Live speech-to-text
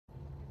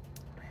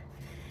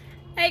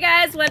Hey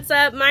guys, what's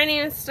up? My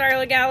name is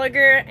Starla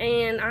Gallagher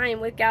and I am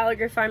with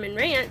Gallagher Farm and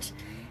Ranch.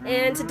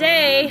 And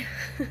today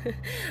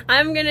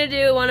I'm gonna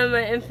do one of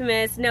my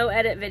infamous no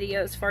edit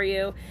videos for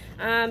you.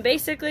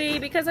 Basically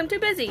because I'm too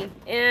busy,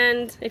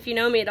 and if you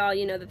know me at all,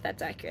 you know that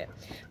that's accurate.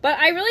 But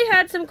I really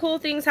had some cool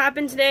things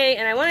happen today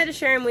and I wanted to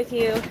share them with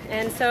you,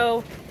 and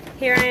so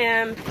here I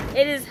am.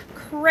 It is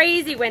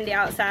crazy windy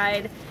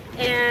outside,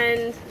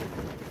 and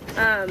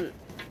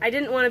I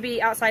didn't want to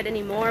be outside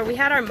anymore. We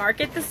had our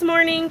market this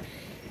morning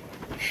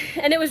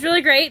and it was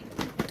really great,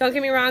 don't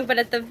get me wrong, but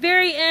at the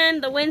very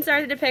end the wind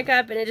started to pick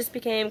up and it just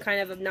became kind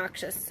of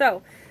obnoxious.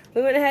 So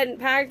we went ahead and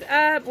packed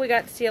up. We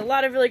got to see a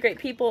lot of really great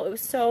people. It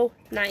was so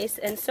nice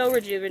and so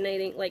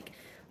rejuvenating. Like,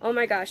 oh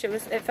my gosh,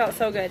 it felt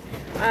so good.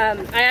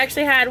 I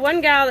actually had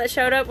one gal that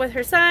showed up with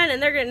her son,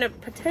 and they're going to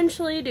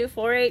potentially do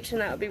 4-H, and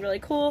that would be really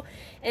cool.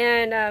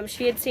 And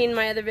she had seen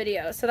my other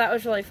videos, so that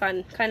was really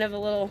fun. Kind of a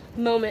little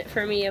moment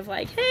for me of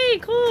like, hey,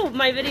 cool,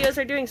 my videos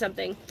are doing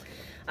something.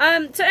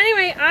 So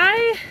anyway,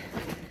 I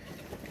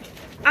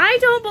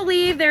don't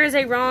believe there is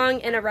a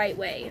wrong and a right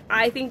way.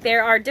 I think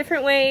there are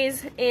different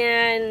ways,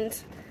 and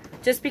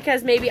just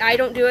because maybe I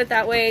don't do it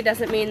that way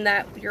doesn't mean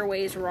that your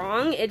way is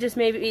wrong. It just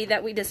may be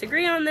that we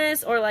disagree on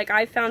this, or like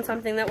I found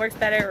something that works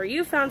better, or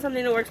you found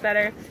something that works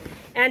better.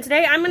 And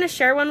today I'm going to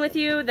share one with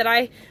you that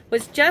I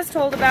was just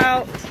told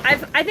about.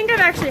 I think I've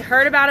actually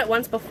heard about it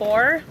once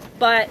before,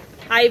 but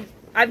I've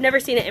never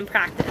seen it in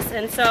practice.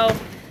 And so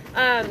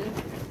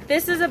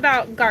this is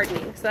about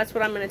gardening, so that's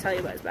what I'm going to tell you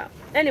about.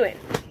 Anyway,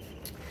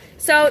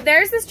 so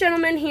there's this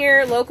gentleman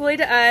here locally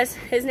to us.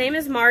 His name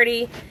is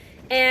Marty,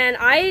 and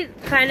I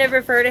kind of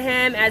refer to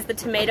him as the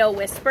tomato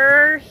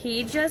whisperer.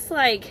 He just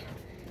like,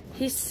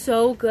 he's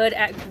so good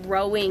at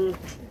growing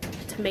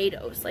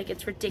tomatoes, like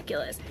it's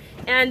ridiculous.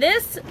 And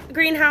this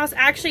greenhouse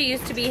actually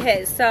used to be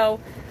his,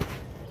 so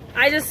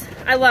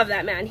I love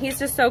that man. He's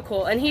just so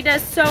cool, and he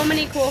does so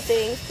many cool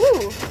things.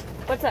 Woo!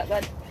 What's up,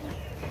 bud?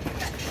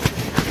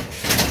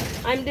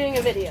 I'm doing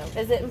a video.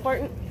 Is it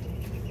important?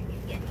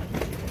 Yeah.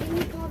 Can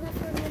you pause that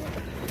for a minute?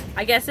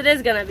 I guess it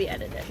is gonna be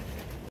edited.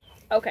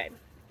 Okay.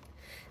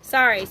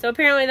 Sorry, so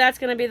apparently that's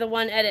going to be the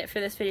one edit for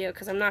this video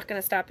because I'm not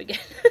going to stop again.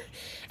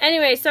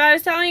 Anyway, so I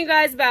was telling you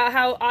guys about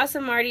how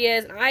awesome Marty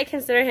is, and I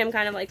consider him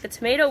kind of like the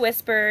tomato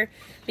whisperer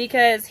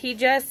because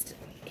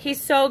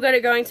he's so good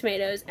at growing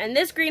tomatoes. And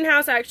this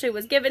greenhouse actually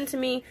was given to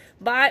me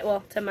by,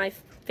 well, to my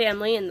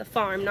family and the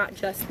farm, not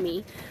just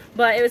me.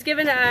 But it was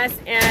given to us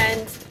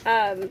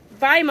and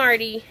by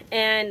Marty,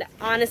 and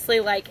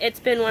honestly, like, it's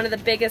been one of the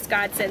biggest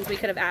godsends we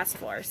could have asked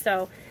for.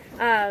 So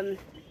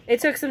it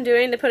took some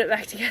doing to put it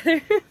back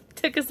together.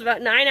 Took us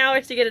about 9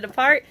 hours to get it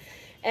apart,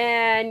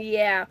 and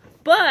yeah,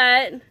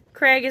 but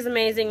Craig is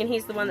amazing, and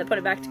he's the one that put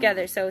it back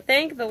together, so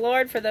thank the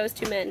Lord for those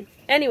two men.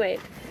 Anyway,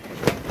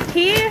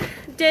 he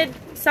did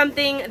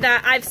something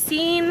that I've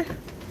seen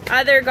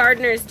other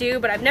gardeners do,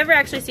 but I've never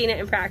actually seen it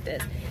in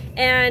practice.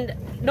 And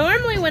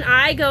normally when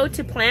I go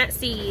to plant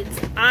seeds,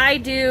 I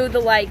do the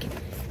like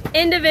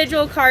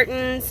individual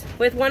cartons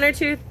with 1 or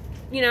 2,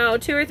 you know,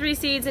 2 or 3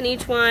 seeds in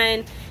each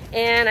one,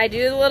 and I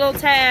do the little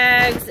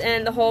tags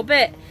and the whole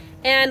bit.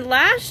 And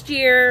last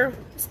year,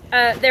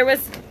 there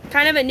was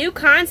kind of a new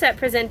concept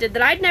presented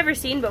that I'd never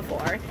seen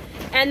before.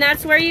 And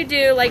that's where you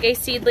do like a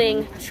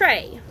seedling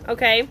tray,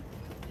 okay?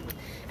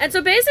 And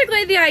so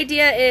basically the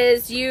idea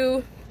is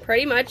you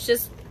pretty much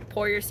just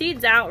pour your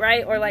seeds out,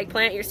 right? Or like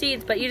plant your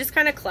seeds, but you just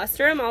kind of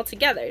cluster them all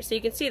together. So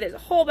you can see there's a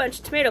whole bunch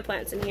of tomato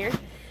plants in here.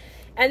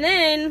 And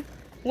then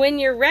when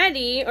you're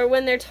ready, or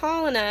when they're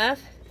tall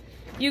enough,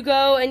 you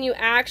go and you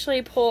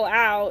actually pull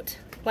out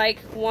like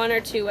 1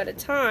 or 2 at a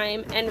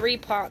time and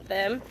repot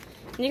them.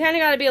 And you kind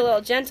of got to be a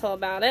little gentle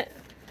about it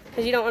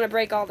because you don't want to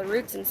break all the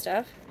roots and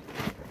stuff.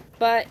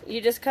 But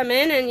you just come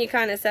in and you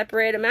kind of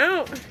separate them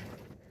out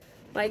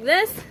like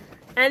this,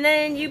 and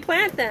then you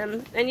plant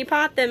them and you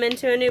pot them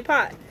into a new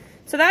pot.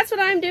 So that's what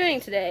I'm doing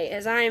today,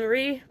 is I'm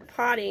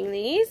repotting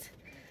these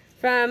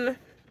from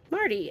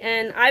Marty,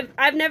 and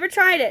I've never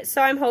tried it,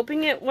 so I'm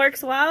hoping it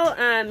works well.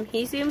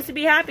 He seems to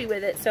be happy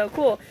with it, so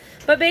cool.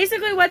 But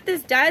basically what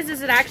this does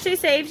is it actually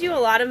saves you a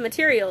lot of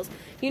materials.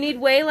 You need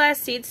way less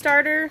seed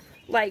starter,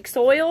 like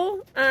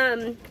soil,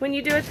 when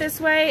you do it this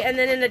way, and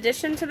then in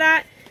addition to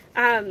that,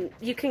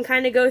 you can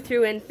kind of go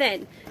through and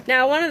thin.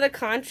 Now, one of the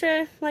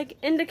contra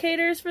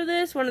indicators for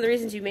this, one of the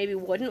reasons you maybe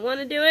wouldn't want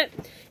to do it,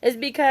 is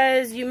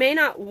because you may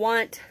not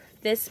want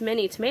this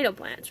many tomato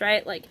plants,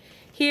 right? Like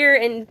here,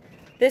 and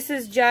this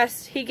is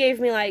just, he gave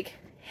me like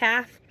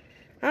half.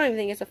 I don't even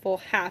think it's a full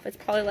half. It's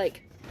probably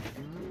like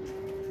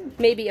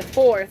maybe a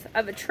 1/4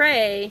 of a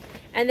tray,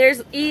 and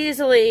there's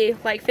easily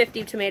like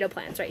 50 tomato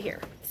plants right here.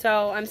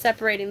 So I'm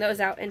separating those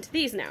out into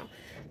these now.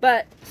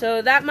 But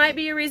so that might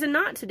be a reason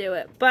not to do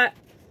it, but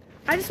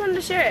I just wanted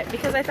to share it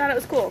because I thought it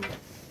was cool.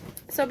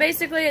 So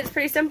basically it's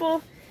pretty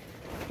simple.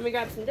 Let me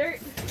grab some dirt.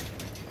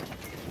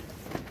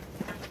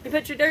 You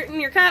put your dirt in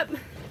your cup.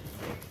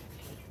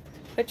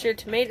 Put your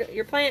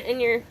plant in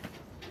your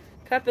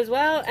cup as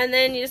well, and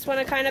then you just want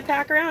to kind of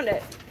pack around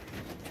it.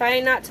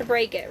 Trying not to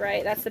break it,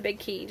 right? That's the big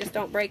key. Just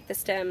don't break the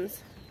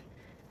stems.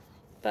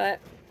 But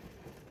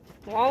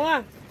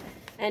Voila.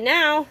 And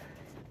now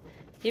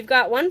you've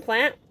got one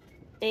plant,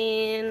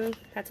 and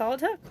that's all it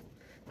took.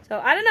 So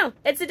I don't know.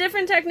 It's a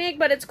different technique,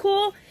 but it's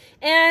cool.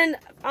 And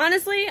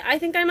honestly, I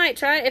think I might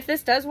try, if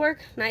this does work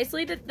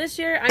nicely this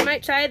year, I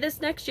might try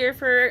this next year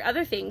for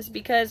other things.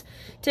 Because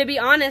to be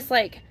honest,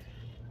 like,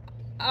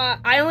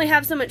 I only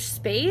have so much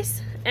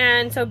space.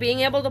 And so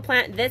being able to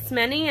plant this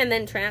many and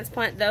then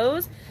transplant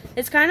those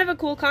is kind of a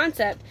cool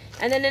concept.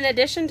 And then in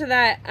addition to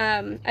that,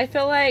 I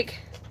feel like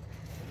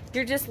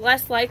you're just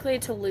less likely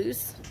to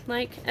lose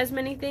like as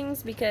many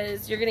things,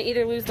 because you're gonna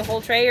either lose the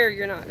whole tray or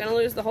you're not gonna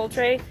lose the whole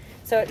tray.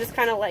 So it just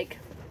kind of like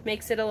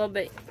makes it a little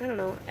bit, I don't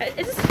know, it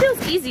just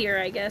feels easier,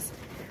 I guess.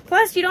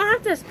 Plus you don't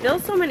have to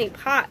build so many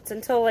pots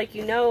until like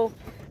you know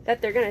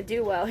that they're gonna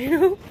do well, you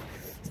know.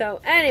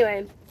 So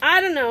anyway, I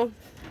don't know,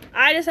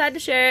 I just had to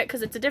share it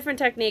because it's a different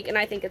technique and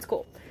I think it's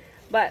cool.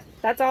 But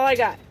that's all I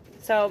got.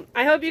 So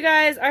I hope you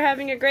guys are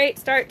having a great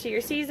start to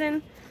your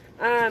season.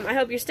 I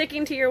hope you're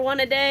sticking to your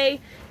one a day.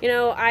 You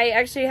know, I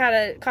actually had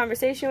a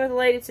conversation with a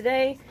lady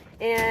today,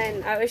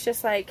 and I was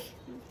just like,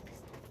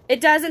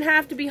 it doesn't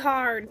have to be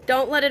hard.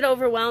 Don't let it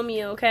overwhelm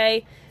you,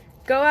 okay?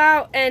 Go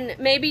out, and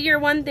maybe your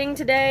one thing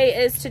today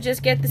is to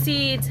just get the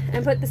seeds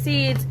and put the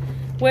seeds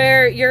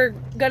where you're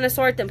gonna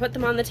sort them. Put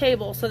them on the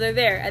table so they're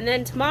there. And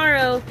then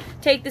tomorrow,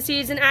 take the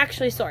seeds and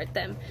actually sort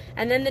them.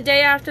 And then the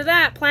day after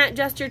that, plant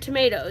just your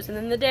tomatoes. And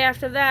then the day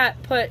after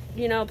that,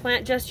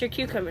 plant just your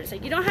cucumbers.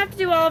 Like, you don't have to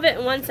do all of it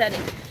in one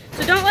setting.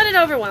 So don't let it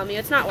overwhelm you.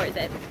 It's not worth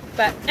it.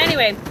 But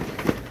anyway,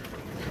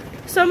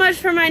 so much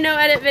for my no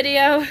edit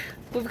video.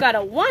 We've got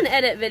a one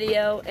edit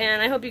video, and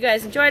I hope you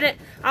guys enjoyed it.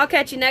 I'll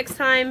catch you next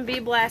time. Be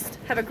blessed.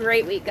 Have a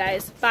great week,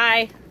 guys.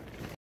 Bye.